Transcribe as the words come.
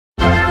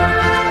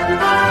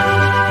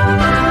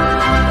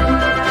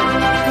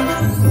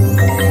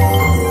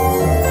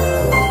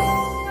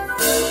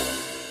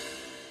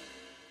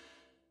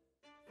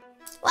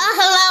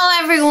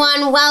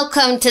and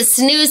welcome to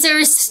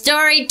Snoozer's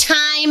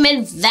Storytime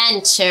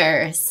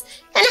Adventures.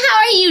 And how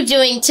are you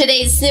doing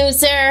today,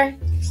 Snoozer?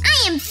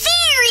 I am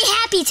very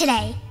happy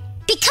today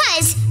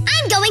because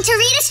I'm going to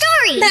read a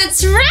story.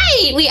 That's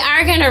right, we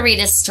are going to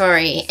read a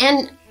story.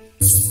 And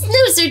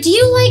Snoozer, do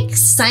you like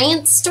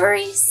science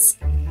stories?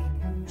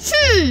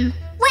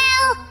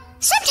 Well,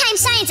 sometimes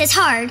science is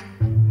hard.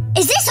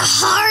 Is this a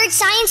hard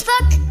science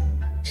book?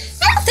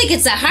 I don't think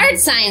it's a hard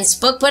science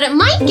book, but it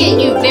might get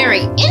you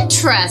very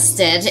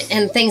interested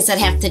in things that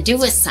have to do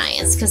with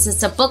science, because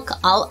it's a book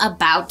all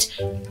about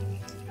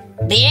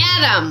the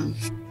atom.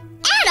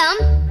 Atom?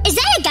 Is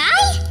that a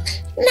guy?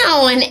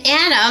 No, an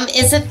atom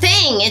is a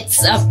thing.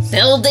 It's a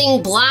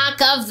building block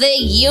of the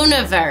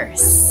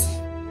universe.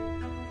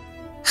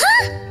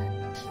 Huh?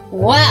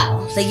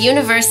 Well, the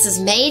universe is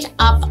made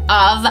up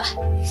of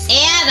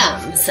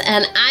atoms,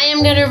 and I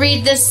am going to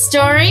read this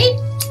story.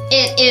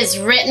 It is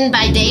written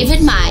by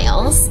David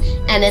Miles,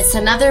 and it's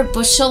another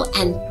Bushel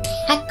and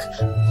Peck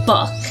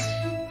book.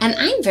 And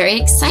I'm very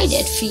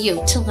excited for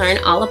you to learn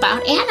all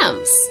about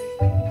atoms.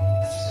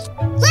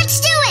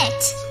 Let's do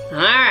it! All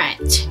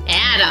right,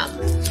 atom.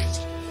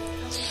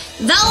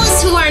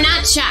 Those who are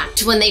not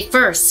shocked when they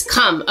first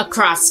come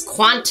across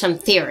quantum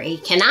theory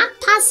cannot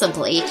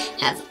possibly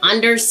have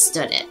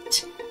understood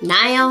it.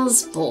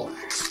 Niels Bohr.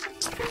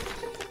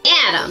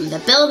 Atom, the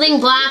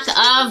building block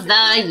of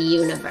the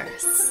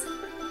universe.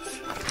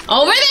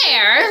 Over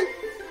there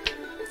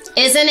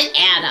is an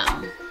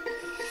atom.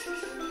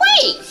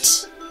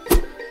 Wait!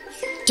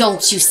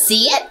 Don't you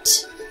see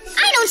it?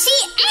 I don't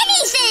see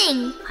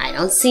anything! I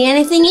don't see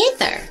anything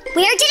either.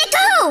 Where did it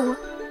go?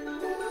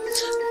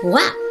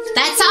 Well,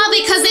 that's all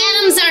because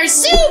atoms are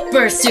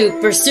super,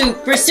 super,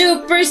 super,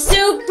 super,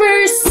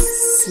 super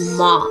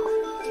small.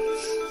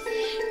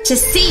 To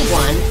see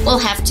one, we'll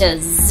have to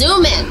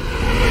zoom in.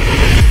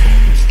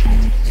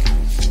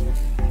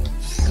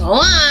 Go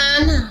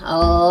on, a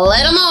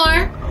little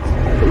more.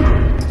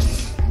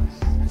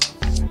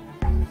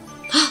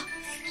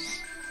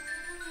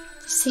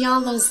 See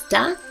all those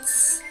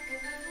dots?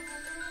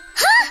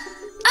 Huh?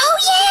 Oh,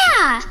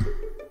 yeah!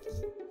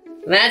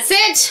 That's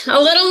it.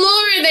 A little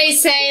more, they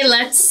say.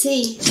 Let's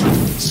see. There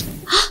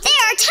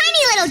are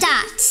tiny little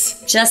dots.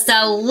 Just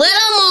a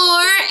little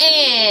more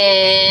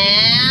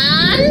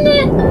and...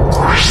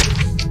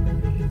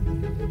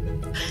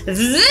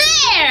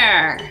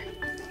 there!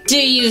 Do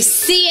you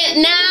see it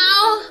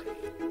now?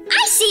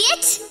 I see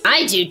it.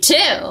 I do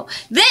too.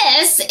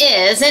 This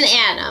is an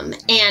atom,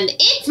 and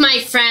it, my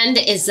friend,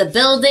 is the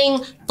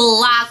building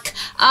block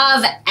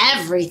of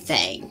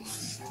everything.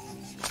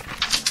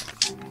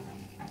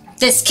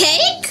 This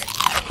cake?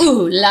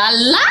 Ooh la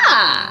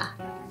la!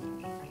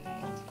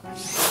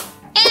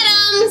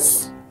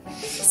 Atoms!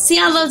 See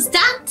all those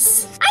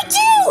dots? I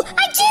do!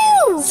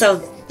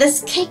 So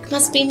this cake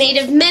must be made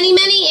of many,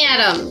 many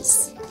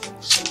atoms.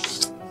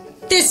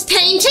 This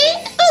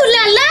painting? Ooh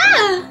la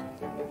la!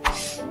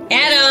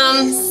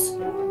 Atoms.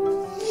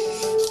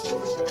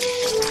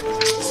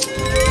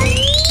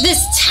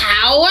 This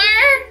tower?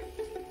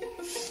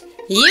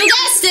 You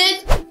guessed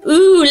it!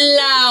 Ooh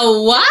la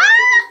what?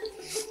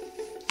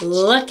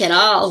 Look at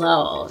all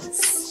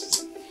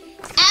those.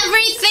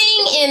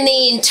 Everything in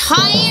the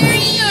entire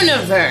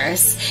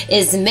universe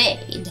is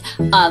made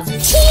of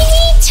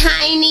teeny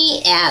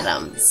tiny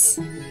atoms.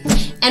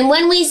 And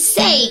when we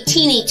say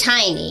teeny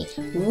tiny,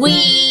 we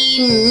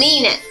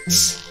mean it.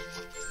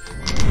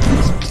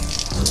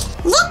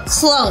 Look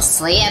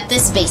closely at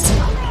this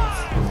baseball.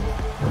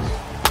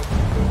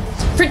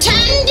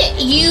 Pretend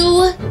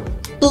you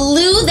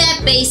blew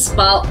that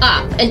baseball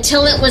up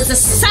until it was the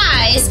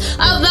size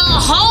of the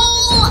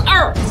whole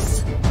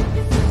Earth.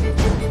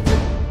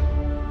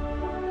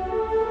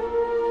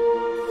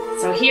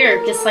 So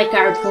here, just like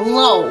our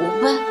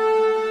globe,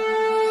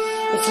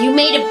 if you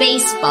made a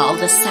baseball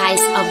the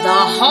size of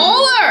the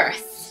whole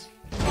Earth,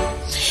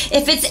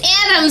 if its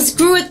atoms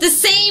grew at the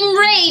same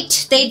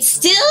rate, they'd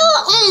still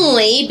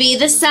only be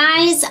the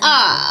size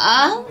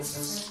of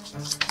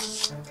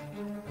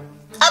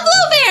a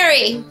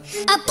blueberry.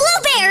 A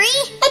blueberry?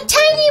 A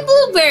tiny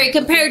blueberry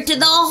compared to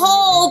the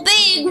whole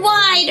big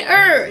wide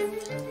Earth.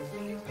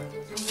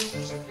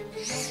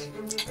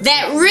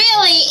 That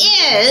really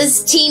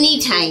is teeny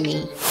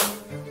tiny.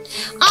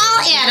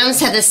 All atoms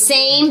have the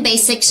same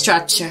basic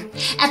structure.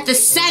 At the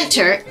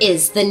center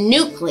is the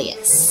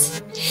nucleus.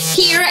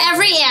 Here,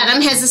 every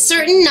atom has a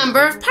certain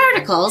number of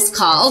particles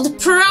called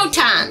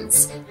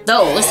protons.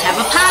 Those have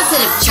a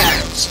positive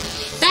charge.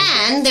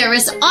 Then there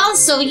is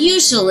also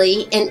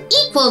usually an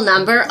equal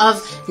number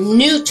of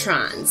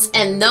neutrons,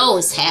 and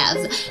those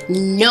have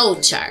no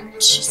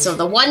charge. So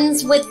the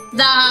ones with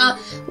the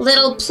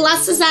little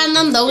pluses on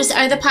them, those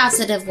are the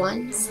positive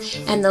ones.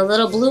 And the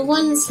little blue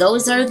ones,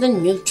 those are the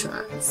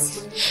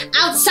neutrons.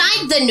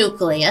 Outside the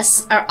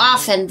nucleus are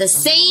often the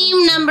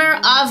same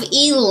number of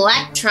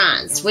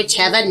electrons, which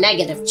have a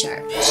negative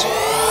charge.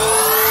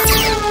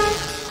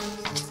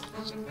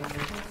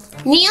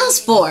 Niels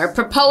Bohr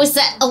proposed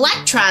that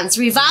electrons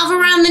revolve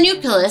around the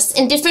nucleus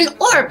in different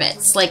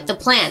orbits, like the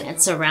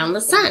planets around the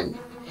sun.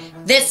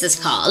 This is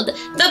called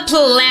the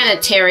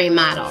planetary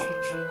model.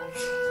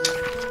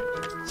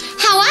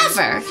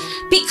 However,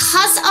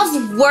 because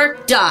of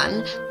work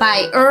done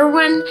by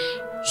Erwin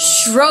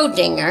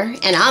Schrödinger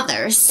and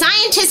others,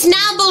 scientists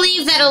now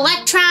believe that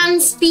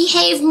electrons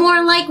behave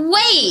more like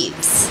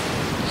waves.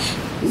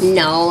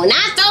 No,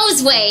 not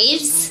those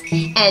waves.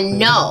 And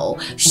no,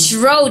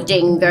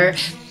 Schrödinger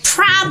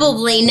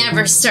probably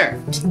never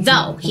served,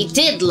 though he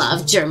did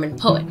love German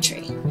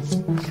poetry.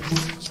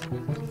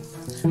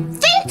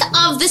 Think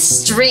of the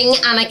string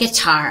on a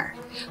guitar.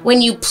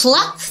 When you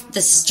pluck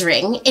the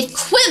string, it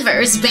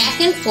quivers back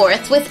and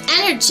forth with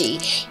energy,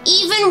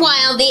 even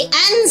while the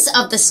ends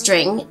of the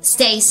string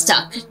stay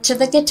stuck to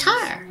the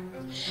guitar.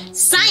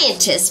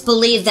 Scientists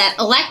believe that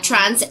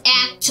electrons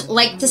act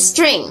like the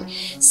string,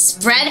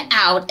 spread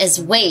out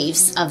as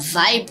waves of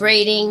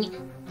vibrating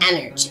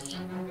energy.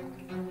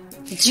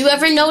 Did you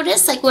ever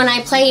notice, like when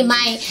I play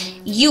my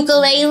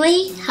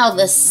ukulele, how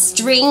the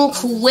string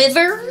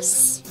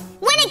quivers?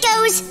 When it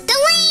goes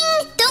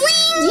ding,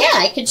 ding. Yeah,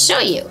 I could show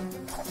you.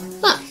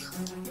 Look,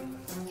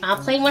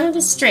 I'll play one of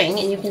the string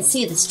and you can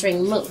see the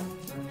string move.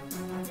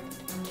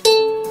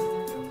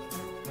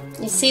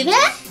 You see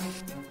that?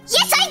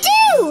 Yes, I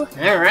do!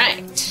 All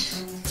right.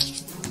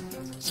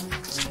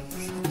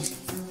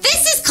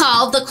 This is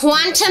called the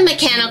quantum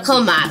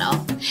mechanical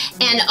model.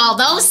 And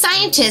although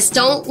scientists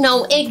don't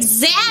know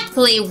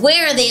exactly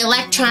where the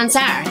electrons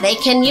are, they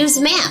can use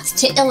math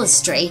to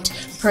illustrate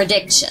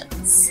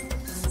predictions.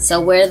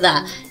 So where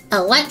the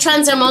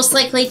electrons are most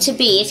likely to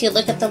be, if you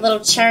look at the little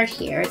chart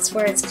here, it's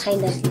where it's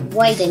kind of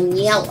white and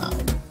yellow.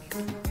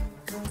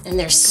 And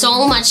there's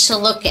so much to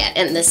look at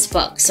in this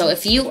book. So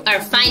if you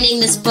are finding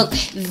this book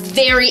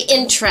very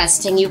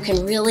interesting, you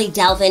can really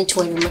delve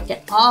into it and look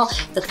at all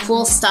the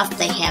cool stuff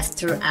they have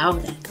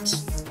throughout it.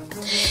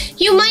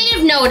 You might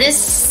have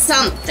noticed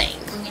something.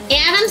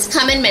 Atoms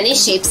come in many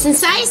shapes and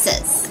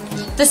sizes.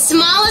 The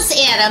smallest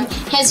atom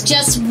has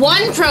just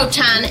one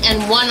proton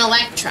and one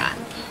electron,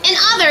 and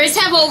others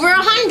have over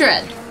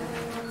 100.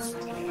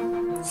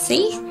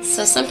 See?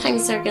 So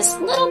sometimes they're just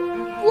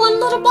one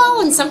little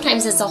ball, and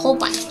sometimes it's a whole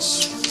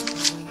bunch.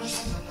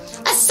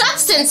 A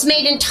substance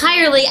made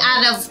entirely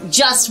out of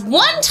just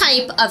one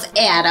type of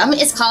atom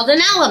is called an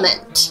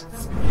element.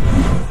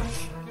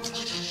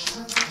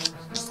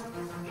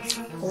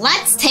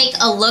 Let's take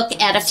a look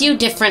at a few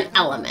different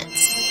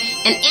elements.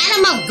 An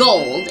atom of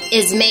gold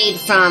is made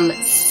from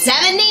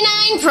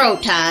 79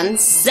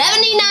 protons,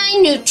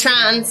 79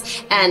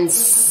 neutrons, and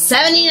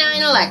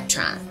 79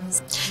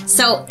 electrons.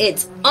 So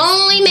it's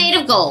only made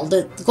of gold.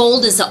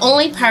 Gold is the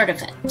only part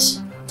of it.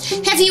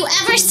 Have you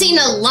ever seen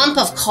a lump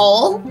of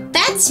coal?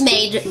 That's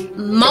made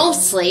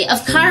mostly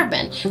of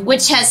carbon,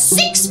 which has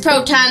 6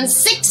 protons,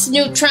 6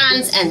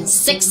 neutrons, and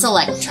 6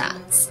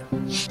 electrons.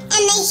 And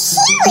the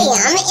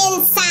helium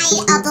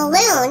inside a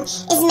balloon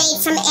is made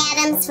from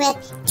atoms with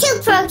 2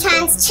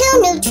 protons,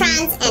 2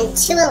 neutrons, and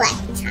 2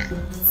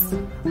 electrons.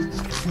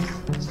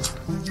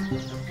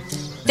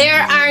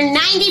 There are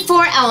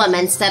 94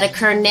 elements that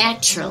occur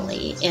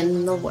naturally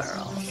in the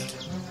world.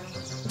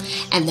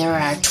 And there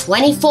are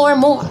 24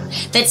 more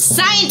that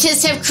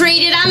scientists have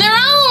created on their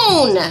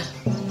own.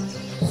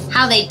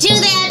 How they do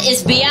that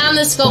is beyond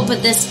the scope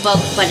of this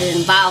book, but it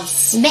involves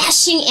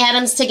smashing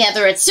atoms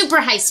together at super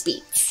high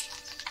speeds.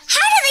 How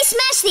do they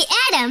smash the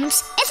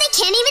atoms if they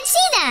can't even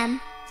see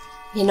them?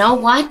 You know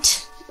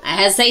what?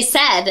 As they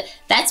said,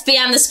 that's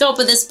beyond the scope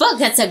of this book.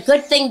 That's a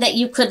good thing that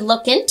you could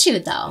look into,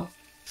 though.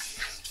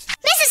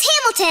 Mrs.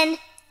 Hamilton,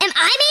 am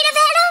I made of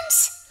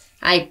atoms?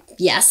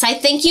 Yes, I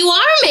think you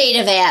are made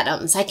of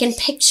atoms. I can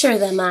picture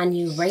them on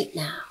you right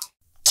now.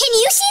 Can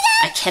you see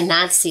them? I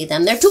cannot see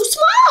them. They're too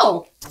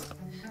small.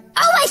 Oh,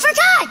 I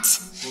forgot.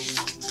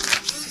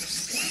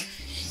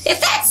 If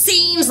that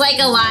seems like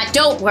a lot,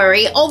 don't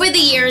worry. Over the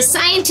years,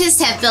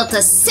 scientists have built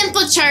a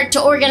simple chart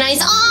to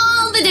organize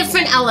all the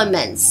different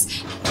elements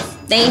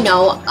they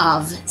know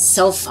of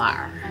so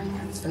far.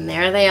 And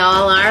there they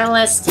all are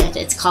listed.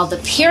 It's called the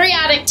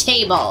periodic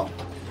table.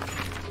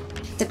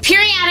 The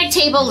periodic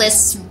table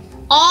lists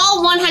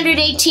all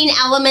 118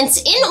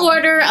 elements in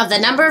order of the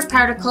number of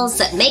particles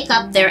that make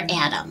up their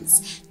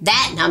atoms.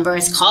 That number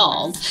is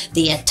called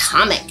the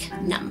atomic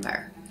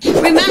number.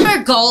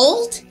 Remember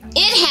gold?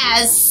 It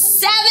has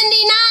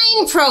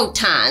 79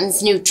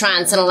 protons,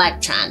 neutrons, and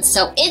electrons.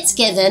 So it's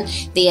given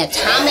the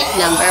atomic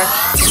number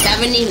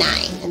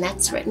 79. And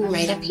that's written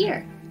right up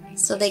here.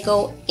 So they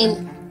go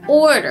in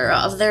order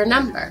of their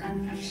number.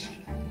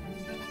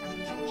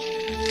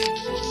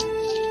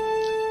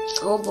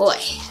 Oh boy.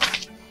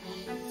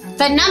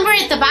 The number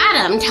at the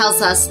bottom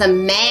tells us the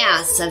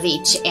mass of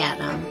each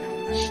atom.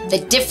 The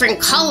different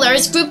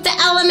colors group the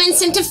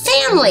elements into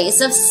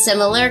families of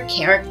similar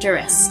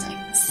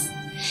characteristics.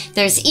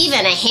 There's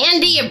even a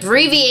handy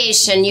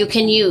abbreviation you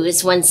can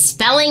use when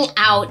spelling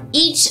out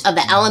each of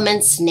the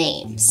elements'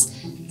 names.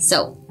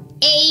 So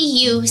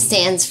AU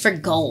stands for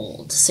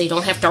gold. So you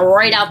don't have to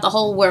write out the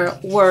whole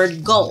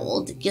word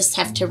gold. You just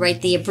have to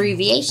write the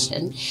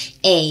abbreviation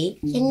A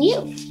and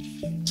U.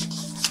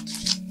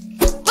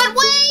 But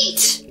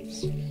wait!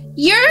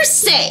 You're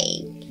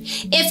saying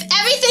If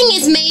everything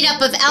is made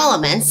up of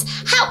elements,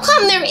 how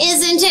come there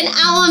isn't an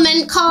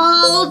element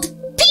called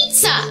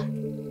pizza?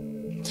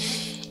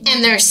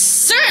 And there's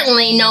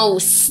certainly no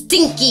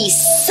stinky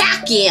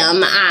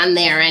sacium on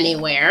there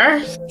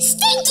anywhere.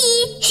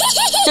 Stinky!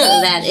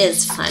 That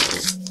is funny.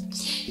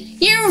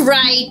 You're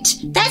right.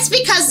 That's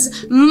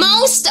because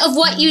most of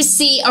what you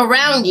see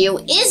around you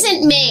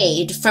isn't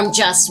made from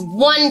just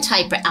one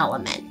type of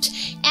element.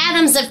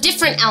 Atoms of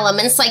different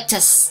elements like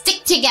to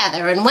stick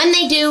together, and when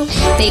they do,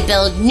 they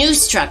build new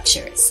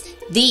structures.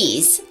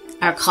 These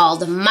are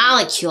called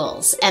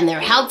molecules, and they're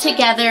held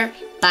together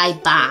by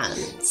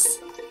bonds.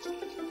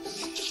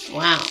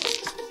 Wow.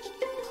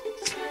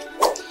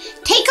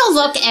 Take a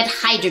look at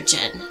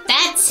hydrogen.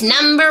 That's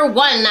number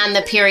 1 on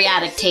the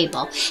periodic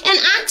table. And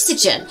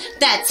oxygen,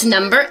 that's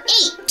number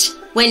 8.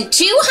 When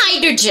 2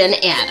 hydrogen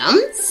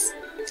atoms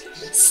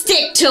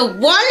stick to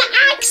 1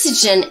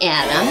 oxygen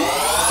atom,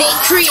 they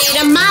create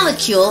a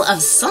molecule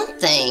of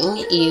something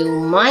you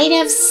might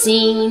have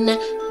seen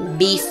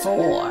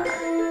before.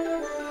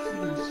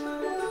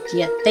 Do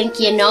you think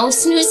you know,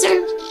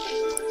 Snoozer?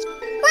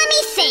 Let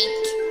me think.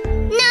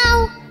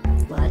 No.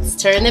 Let's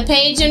turn the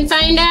page and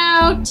find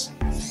out.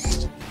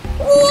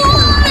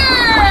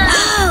 Water!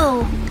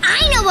 Oh,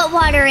 I know what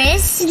water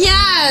is.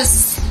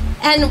 Yes,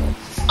 and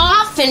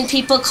often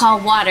people call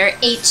water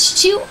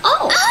H2O.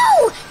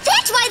 Oh,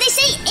 that's why they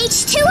say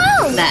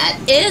H2O. That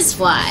is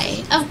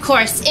why. Of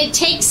course, it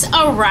takes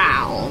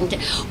around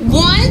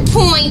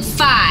 1.5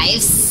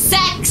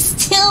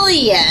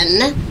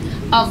 sextillion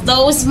of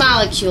those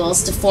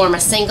molecules to form a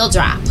single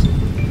drop.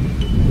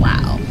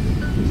 Wow.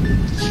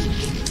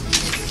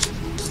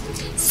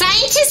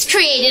 Scientists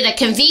created a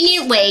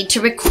convenient way to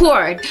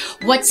record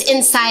what's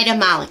inside a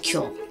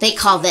molecule. They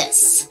call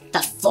this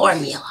the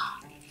formula.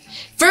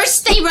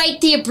 First, they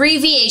write the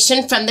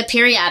abbreviation from the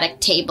periodic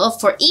table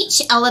for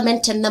each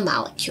element in the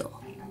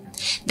molecule.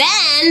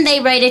 Then they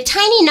write a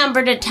tiny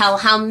number to tell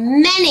how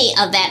many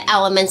of that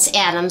element's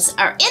atoms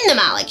are in the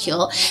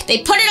molecule.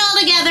 They put it all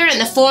together, and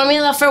the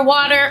formula for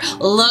water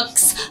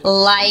looks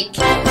like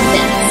this.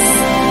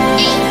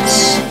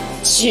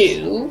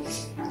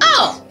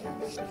 H2O.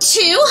 2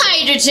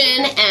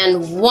 hydrogen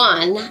and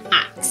 1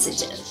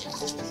 oxygen.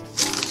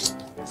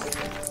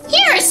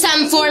 Here are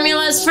some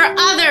formulas for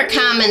other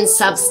common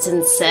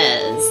substances.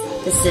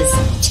 This is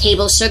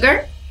table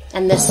sugar,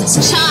 and this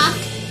is chalk,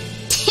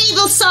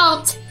 table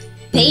salt,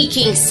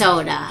 baking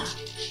soda.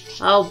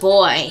 Oh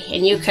boy,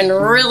 and you can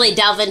really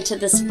delve into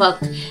this book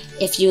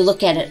if you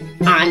look at it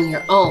on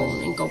your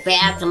own and go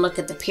back and look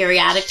at the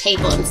periodic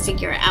table and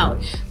figure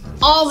out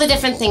all the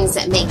different things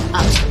that make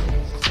up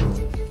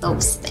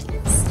those things.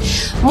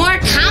 More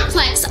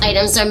complex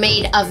items are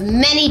made of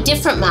many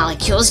different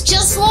molecules.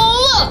 Just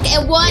look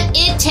at what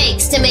it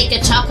takes to make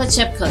a chocolate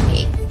chip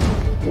cookie.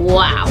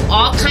 Wow,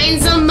 all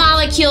kinds of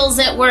molecules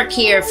at work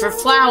here for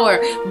flour,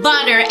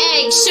 butter,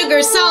 eggs,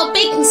 sugar, salt,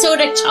 baking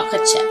soda,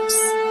 chocolate chips.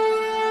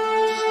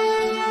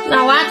 A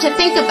lot to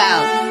think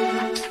about.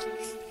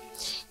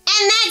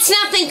 And that's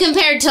nothing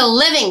compared to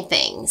living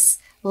things.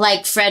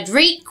 Like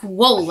Friedrich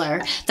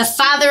Wöhler, the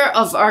father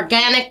of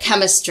organic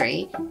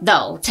chemistry,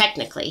 though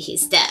technically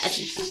he's dead.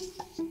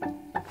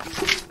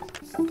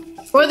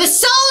 Or the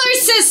solar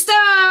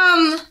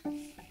system!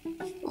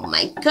 Oh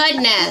my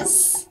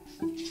goodness.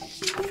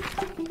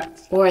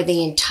 Or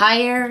the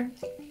entire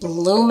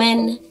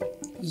Lumen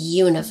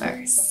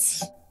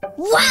universe.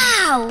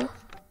 Wow!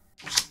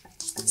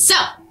 So,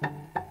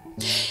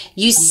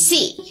 you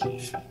see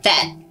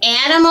that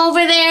atom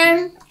over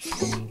there?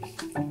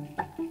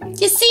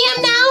 You see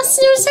him now,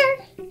 Snoozer?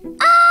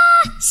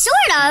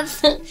 Sort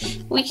of.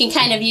 We can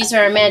kind of use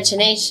our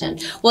imagination.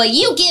 Well,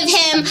 you give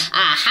him a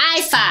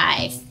high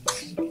five.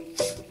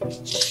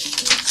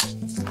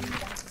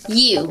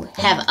 You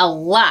have a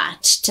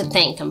lot to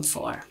thank him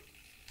for.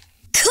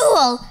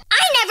 Cool.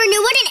 I never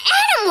knew what an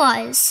atom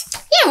was.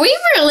 Yeah, we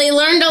really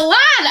learned a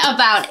lot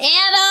about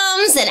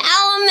atoms and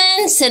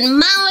elements and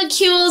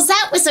molecules.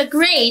 That was a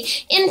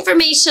great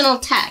informational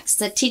text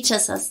that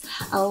teaches us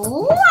a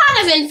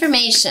lot of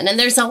information. And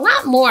there's a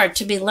lot more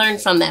to be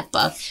learned from that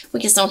book. We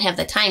just don't have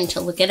the time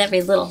to look at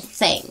every little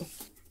thing.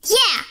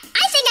 Yeah,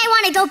 I think I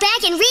want to go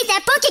back and read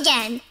that book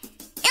again.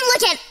 And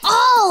look at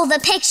all the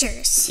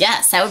pictures.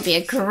 Yes, that would be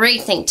a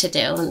great thing to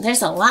do. And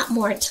there's a lot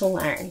more to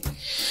learn.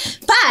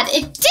 But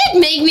it did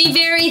make me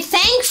very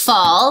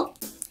thankful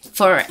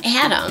for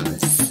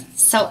atoms.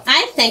 So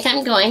I think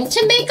I'm going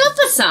to make up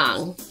a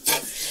song.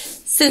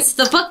 Since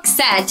the book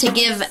said to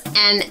give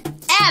an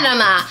atom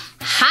a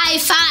high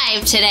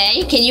five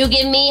today, can you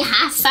give me a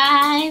high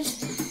five?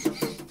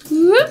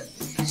 Whoop.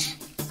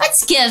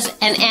 Let's give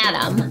an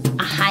atom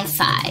a high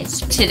five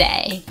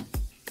today.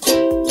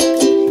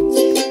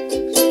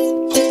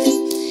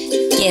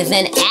 Give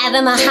an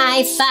atom a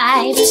high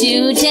five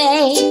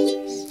today.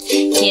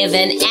 Give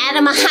an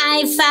atom a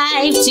high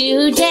five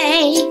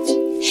today.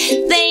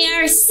 They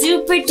are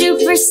super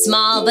duper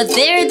small, but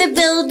they're the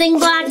building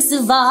blocks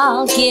of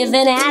all. Give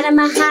an atom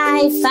a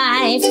high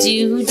five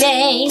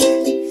today.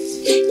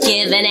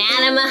 Give an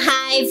atom a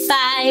high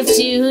five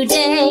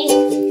today.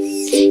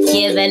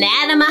 Give an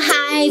atom a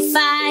high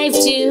five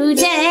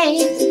today.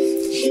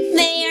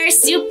 They are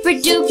super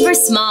duper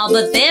small,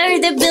 but they're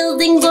the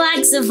building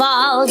blocks of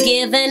all.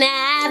 Give an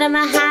atom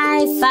a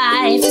high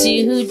five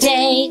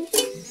today.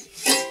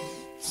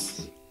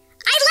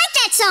 I like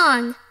that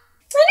song.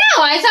 I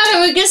know, I thought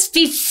it would just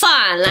be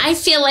fun. I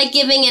feel like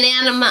giving an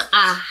atom a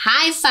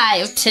high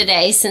five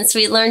today since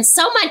we learned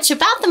so much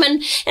about them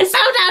and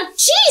found out,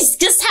 geez,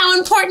 just how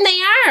important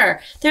they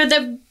are. They're the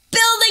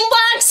building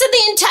blocks of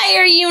the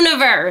entire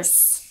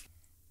universe.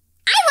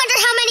 I wonder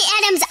how many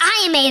atoms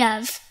I am made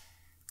of.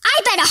 I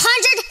bet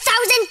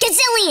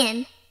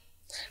 100,000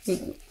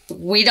 gazillion.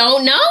 We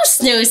don't know,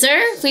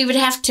 Snoozer. We would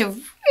have to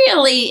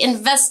really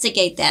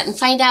investigate that and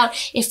find out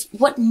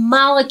what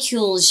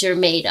molecules you're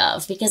made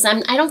of, because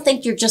I don't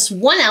think you're just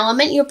one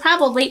element. You're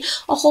probably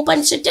a whole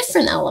bunch of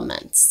different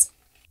elements.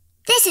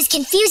 This is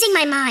confusing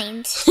my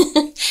mind.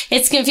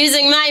 It's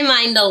confusing my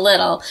mind a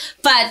little,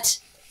 but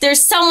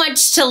there's so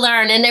much to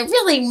learn, and it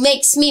really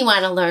makes me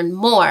want to learn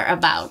more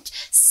about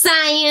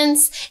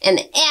science and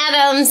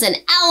atoms and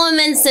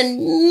elements and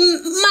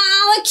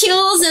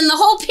molecules and the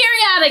whole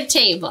periodic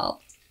table.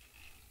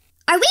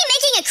 Are we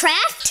making a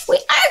craft? We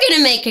are going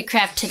to make a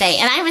craft today,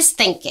 and I was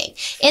thinking,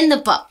 in the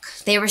book,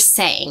 they were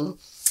saying,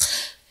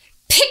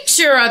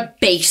 picture a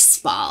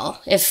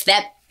baseball. If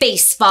that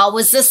baseball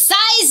was the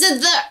size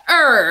of the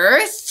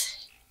Earth,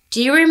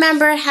 do you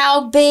remember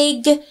how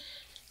big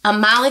a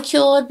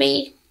molecule would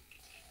be?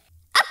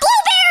 A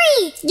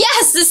blueberry!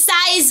 Yes, the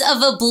size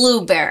of a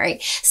blueberry.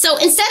 So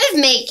instead of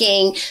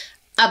making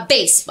a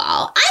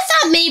baseball, I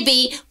thought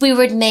maybe we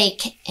would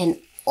make an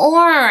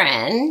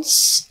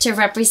orange to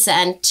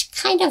represent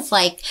kind of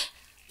like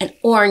an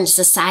orange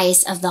the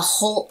size of the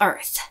whole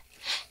Earth.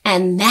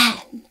 And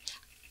then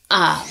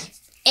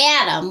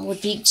atom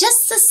would be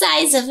just the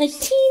size of a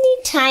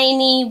teeny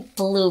tiny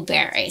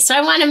blueberry. So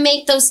I want to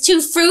make those two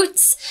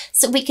fruits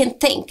so we can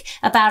think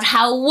about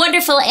how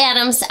wonderful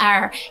atoms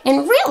are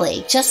and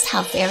really just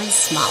how very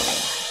small they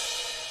are.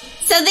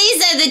 So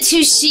these are the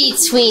two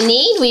sheets we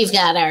need. We've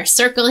got our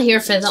circle here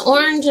for the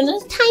orange and a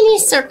tiny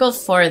circle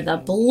for the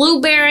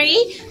blueberry.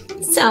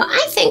 So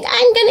I think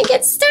I'm going to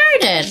get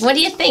started. What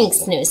do you think,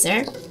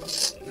 Snoozer?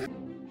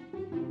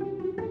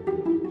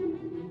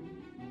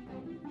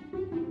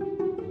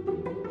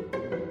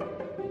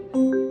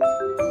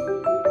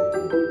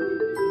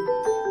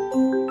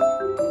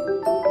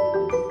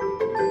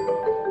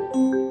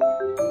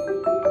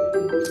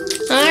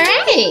 All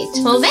right.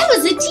 Well, that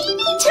was a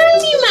teeny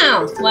tiny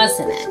mouth,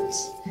 wasn't it?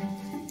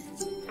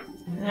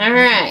 All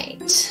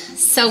right.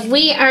 So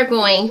we are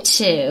going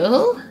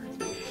to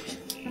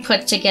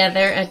put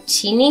together a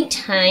teeny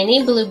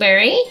tiny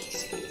blueberry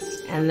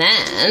and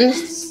then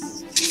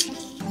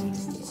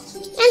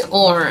an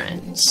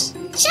orange,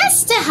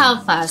 just to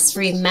help us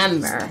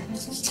remember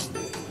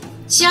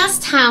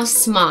just how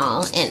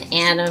small an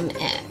atom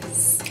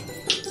is.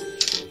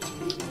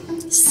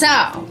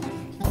 So,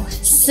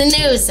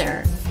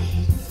 Snoozer,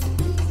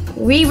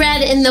 we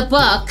read in the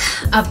book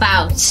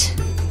about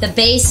the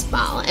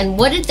baseball, and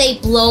what did they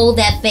blow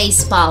that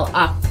baseball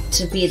up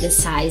to be the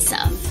size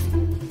of?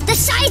 The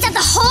size of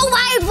the whole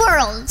wide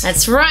world.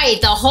 That's right,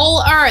 the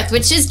whole Earth,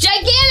 which is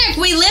gigantic.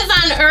 We live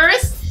on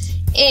Earth,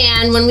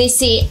 and when we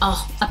see a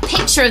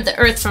picture of the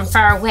Earth from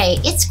far away,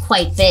 it's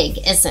quite big,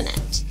 isn't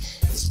it?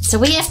 So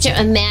we have to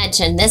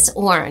imagine this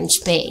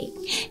orange being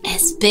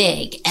as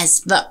big as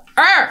the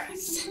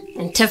Earth.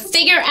 And to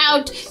figure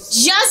out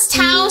just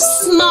how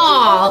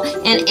small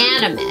an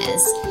atom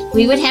is,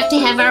 we would have to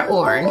have our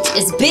orange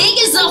as big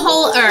as the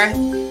whole Earth,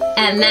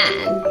 and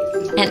then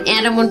an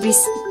atom would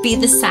be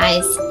the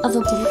size of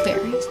a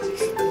blueberry.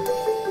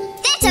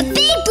 That's a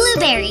big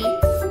blueberry.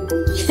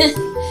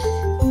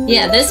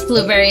 Yeah, this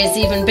blueberry is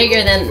even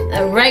bigger than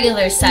a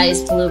regular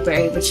sized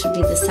blueberry, which would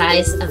be the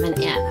size of an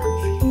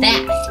atom.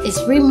 That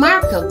is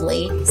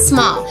remarkably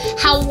small.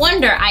 How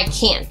wonder I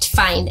can't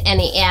find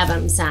any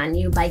atoms on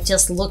you by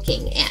just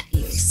looking at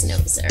you,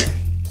 Snoozer.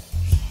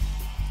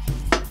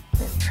 They're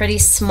pretty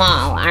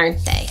small,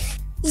 aren't they?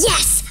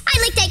 Yes, I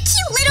like that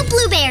cute little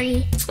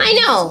blueberry. I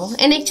know,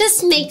 and it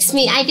just makes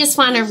me, I just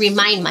want to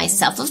remind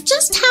myself of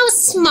just how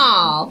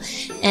small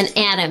an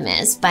atom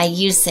is by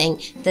using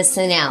this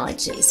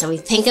analogy. So we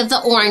think of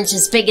the orange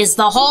as big as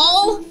the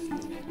whole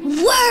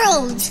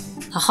world.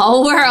 The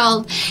whole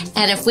world.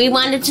 And if we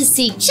wanted to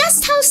see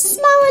just how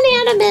small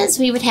an atom is,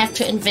 we would have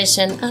to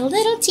envision a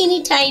little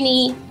teeny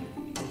tiny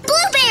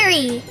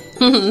blueberry.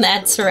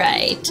 That's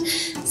right.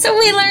 So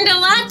we learned a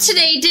lot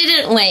today,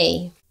 didn't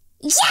we?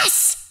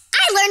 Yes!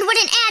 I learned what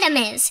an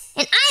atom is,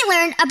 and I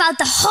learned about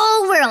the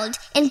whole world,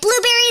 and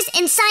blueberries,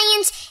 and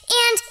science,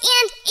 and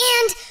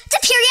the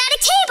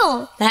periodic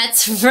table.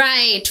 That's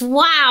right.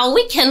 Wow,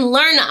 we can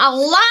learn a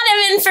lot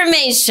of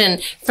information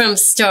from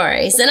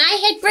stories, and I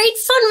had great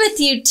fun with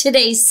you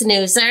today,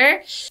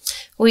 Snoozer.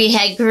 We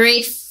had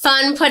great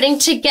fun putting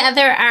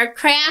together our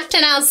craft,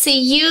 and I'll see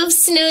you,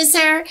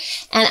 Snoozer,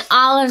 and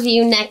all of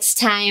you next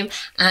time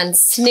on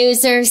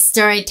Snoozer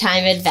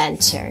Storytime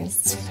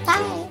Adventures.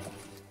 Bye.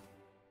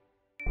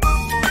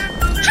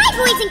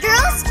 Hi, boys and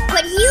girls,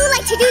 would you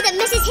like to do the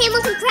Mrs.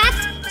 Hamilton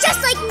craft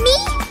just like me?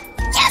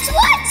 Guess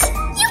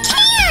what? You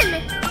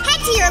can! Head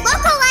to your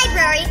local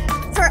library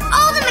for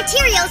all the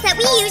materials that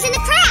we use in the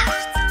craft.